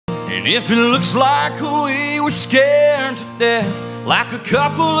And if it looks like we were scared to death, like a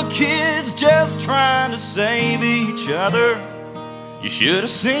couple of kids just trying to save each other, you should have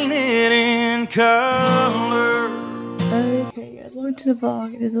seen it in color. Okay guys, welcome to the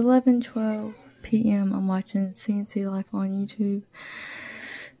vlog. It is 11:12 p.m. I'm watching CNC Life on YouTube.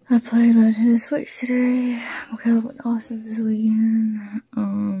 I played my Nintendo Switch today. I'm going to with Austin's this weekend.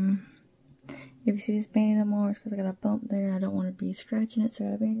 If you see this band on Mars, because I got a bump there and I don't want to be scratching it, so I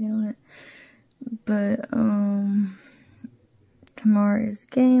got a band-aid on it. But, tomorrow is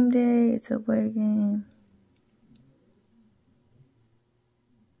game day. It's a away game.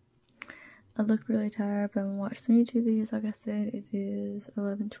 I look really tired, but I'm going to watch some YouTube videos. Like I said, it is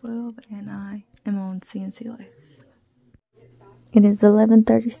 11:12 and I am on CNC Life. It is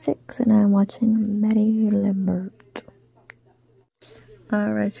 11:36 and I'm watching Maddie Lambert.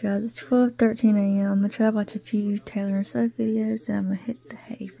 Alright, guys, it's 12:13 a.m. I'm going to try to watch a few Taylor and Swift videos, then I'm going to hit the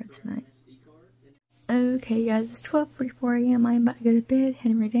hay for tonight. Okay, guys, it's 12:44 a.m. I'm about to go to bed.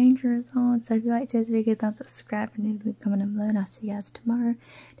 Henry Danger is on, so if you like today's video, thumbs up, subscribe, and leave a comment down below, and I'll see you guys tomorrow.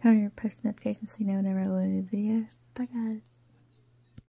 Turn on your post notifications so you know whenever I upload a new video. Bye, guys.